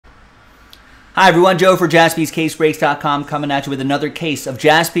Hi everyone, Joe for JaspysCaseBreaks.com coming at you with another case of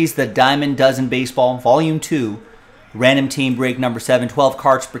Jaspy's The Diamond Dozen Baseball, Volume 2, Random Team Break number 7, 12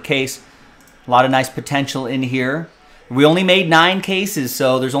 cards per case. A lot of nice potential in here. We only made 9 cases,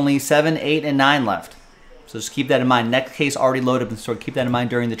 so there's only 7, 8, and 9 left. So just keep that in mind. Next case already loaded up in the store. Keep that in mind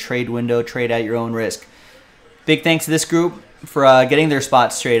during the trade window. Trade at your own risk. Big thanks to this group for getting their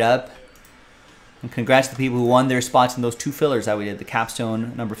spots straight up. And congrats to the people who won their spots in those 2 fillers that we did, the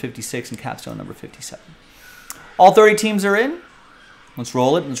capstone number 56 and capstone number 57. All 30 teams are in. Let's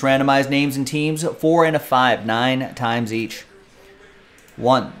roll it. Let's randomize names and teams. 4 and a 5, 9 times each.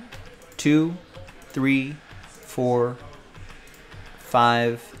 1, 2, 3, 4,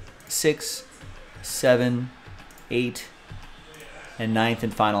 5, 6, 7, 8, and 9th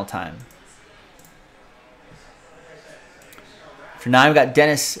and final time. For 9, we got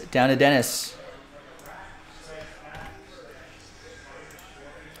Dennis. Down to Dennis.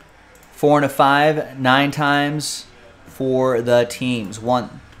 4 and a 5, 9 times for the teams.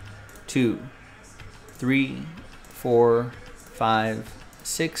 1, 2, 3, 4, 5,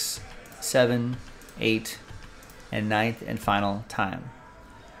 6, 7, 8, and 9th and final time.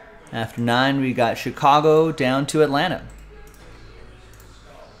 After 9, we got Chicago down to Atlanta.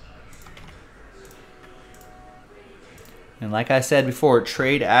 And like I said before,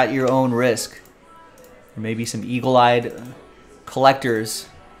 trade at your own risk. There may be some eagle-eyed collectors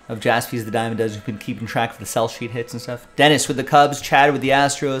of Jaspy's The Diamond Dozen who've been keeping track of the sell sheet hits and stuff. Dennis with the Cubs, Chad with the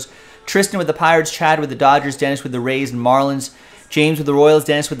Astros, Tristan with the Pirates, Chad with the Dodgers, Dennis with the Rays and Marlins, James with the Royals,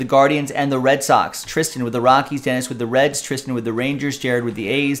 Dennis with the Guardians and the Red Sox, Tristan with the Rockies, Dennis with the Reds, Tristan with the Rangers, Jared with the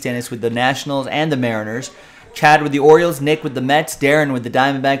A's, Dennis with the Nationals and the Mariners, Chad with the Orioles, Nick with the Mets, Darren with the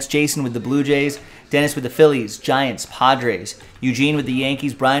Diamondbacks, Jason with the Blue Jays, Dennis with the Phillies, Giants, Padres, Eugene with the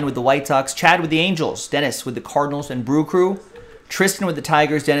Yankees, Brian with the White Sox, Chad with the Angels, Dennis with the Cardinals and Brew Crew, Tristan with the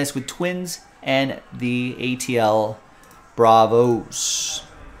Tigers, Dennis with Twins, and the ATL Bravos.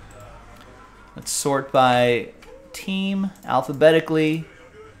 Let's sort by team alphabetically.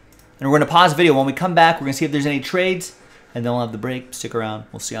 And we're going to pause the video. When we come back, we're going to see if there's any trades, and then we'll have the break. Stick around.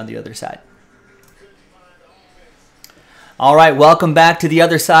 We'll see you on the other side. All right, welcome back to the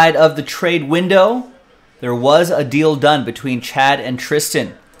other side of the trade window. There was a deal done between Chad and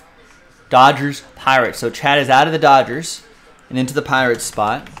Tristan. Dodgers, Pirates. So Chad is out of the Dodgers and into the Pirates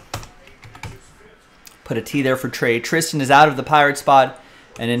spot. Put a T there for trade. Tristan is out of the Pirates spot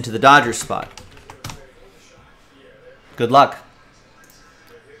and into the Dodgers spot. Good luck.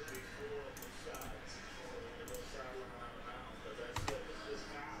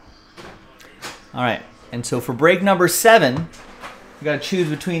 All right, and so for break number 7, we got to choose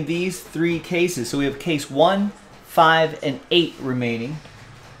between these 3 cases. So we have case 1, 5, and 8 remaining.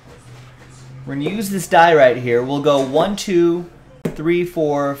 We're going to use this die right here. We'll go 1, 2, 3,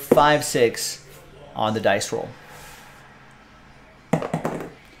 4, 5, 6 on the dice roll. And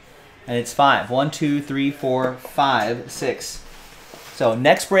it's 5. 1, 2, 3, 4, 5, 6. So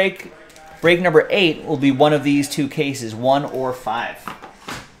next break, break number 8, will be one of these 2 cases, 1 or 5.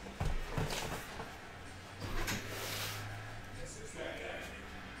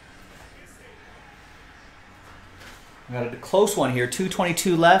 We got a close one here,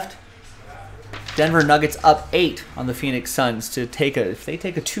 2:22 left. Denver Nuggets up 8 on the Phoenix Suns to take a, if they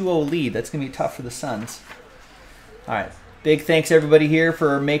take a 2-0 lead, that's going to be tough for the Suns. All right. Big thanks to everybody here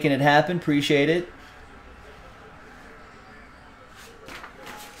for making it happen. Appreciate it.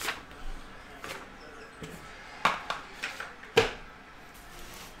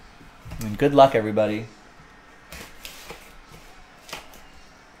 And good luck, everybody.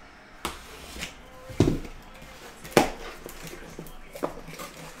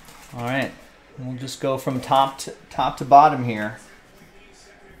 All right. We'll just go from top to bottom here.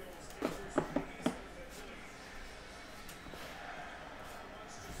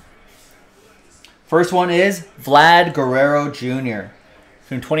 First one is Vlad Guerrero Jr.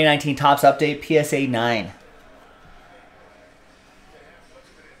 from 2019 Topps Update, PSA 9.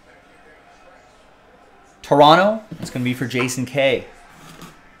 Toronto, it's going to be for Jason K.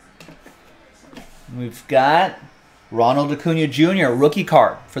 We've got Ronald Acuna Jr., rookie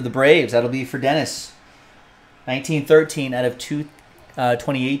card for the Braves. That'll be for Dennis. 1913 out of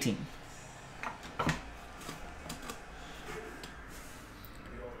 2018.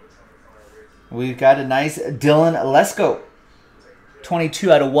 We've got a nice Dylan Lesko.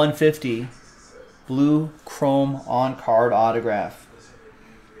 22 out of 150. Blue chrome on-card autograph.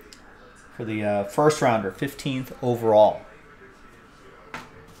 For the first rounder, 15th overall.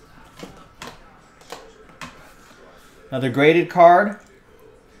 Another graded card.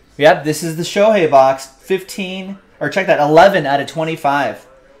 Yep, this is the Shohei box. 15, or check that, 11 out of 25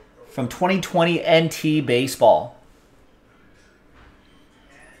 from 2020 NT Baseball.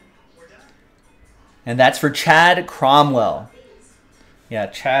 And that's for Chad Cromwell. Yeah,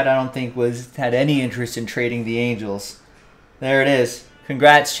 Chad I don't think had any interest in trading the Angels. There it is.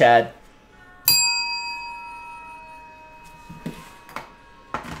 Congrats, Chad.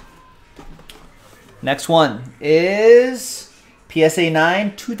 Next one is PSA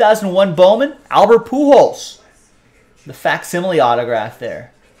 9 2001 Bowman, Albert Pujols. The facsimile autograph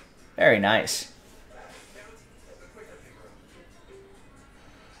there. Very nice.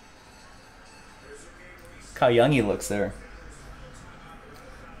 Look how young he looks there.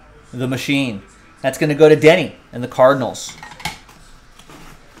 The Machine. That's going to go to Denny and the Cardinals.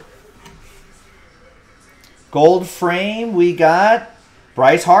 Gold frame, we got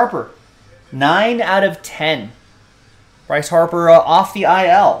Bryce Harper. 9 out of 10. Bryce Harper off the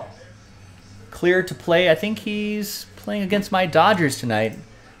IL. Cleared to play. I think he's playing against my Dodgers tonight.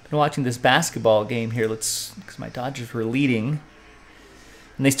 Been watching this basketball game here. Because my Dodgers were leading.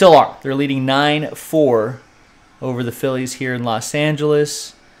 And they still are. They're leading 9-4 over the Phillies here in Los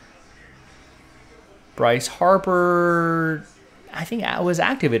Angeles. Bryce Harper, I think was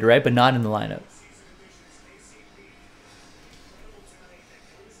activated, right? But not in the lineup.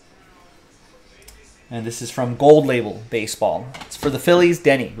 And this is from Gold Label Baseball. It's for the Phillies,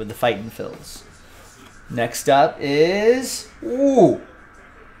 Denny with the Fightin' Phils. Next up is 12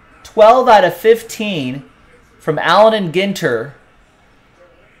 out of 15 from Allen and Ginter,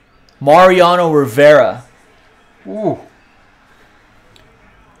 Mariano Rivera. Ooh.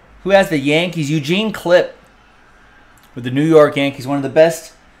 Who has the Yankees? Eugene Klipp with the New York Yankees. One of the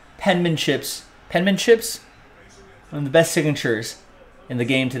best penmanships? One of the best signatures in the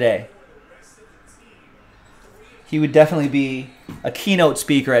game today. He would definitely be a keynote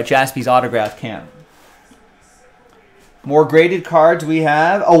speaker at Jaspy'S autograph camp. More graded cards. We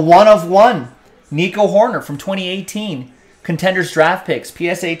have a 1 of 1. Nico Horner from 2018. Contenders Draft Picks.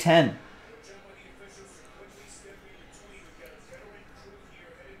 PSA 10.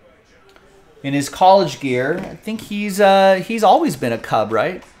 In his college gear, I think he's always been a Cub,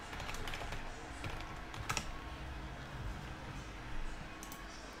 right?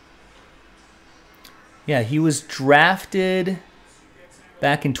 Yeah, he was drafted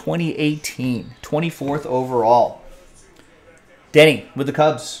back in 2018, 24th overall. Denny with the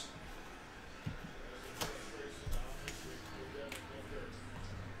Cubs.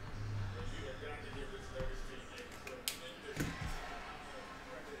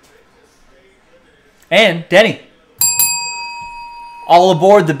 And Denny. All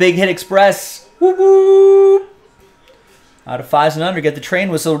aboard the Big Hit Express. Woo woo! Out of 5s and under, get the train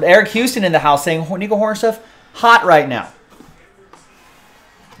whistle. Eric Houston in the house saying Nico Horner stuff hot right now.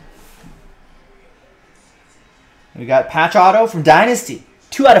 We got Patch Auto from Dynasty.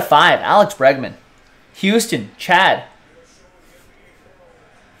 2 out of 5. Alex Bregman. Houston, Chad.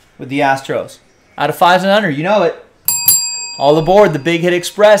 With the Astros. Out of 5s and under, you know it. All aboard the Big Hit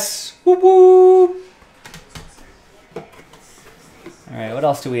Express. Woo woo! All right, what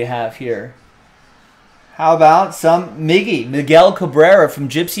else do we have here? How about some Miguel Cabrera from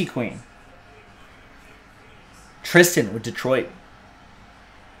Gypsy Queen. Tristan with Detroit.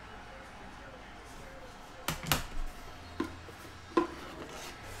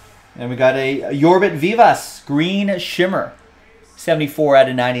 And we got a Yorbit Vivas Green Shimmer. 74 out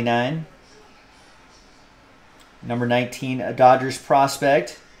of 99. Number 19, a Dodgers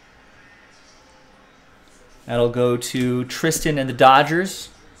prospect. That'll go to Tristan and the Dodgers.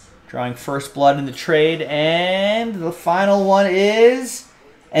 Drawing first blood in the trade. And the final one is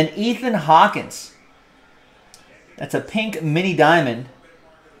an Ethan Hawkins. That's a pink mini diamond.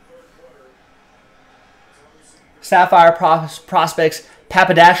 Sapphire Prospects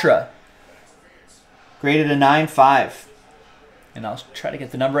Papadashra. Graded a 9.5. And I'll try to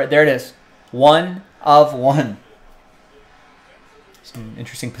get the number right. There it is. 1 of 1. Some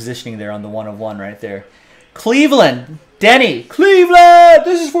interesting positioning there on the 1 of 1 right there. Cleveland. Denny. Cleveland.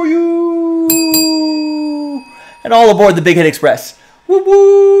 This is for you. And all aboard the Big Hit Express. Woo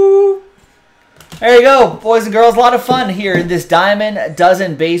woo. There you go, boys and girls. A lot of fun here in this Diamond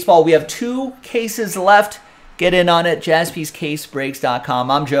Dozen Baseball. We have 2 cases left. Get in on it.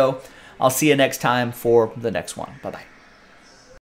 JaspysCaseBreaks.com. I'm Joe. I'll see you next time for the next one. Bye-bye.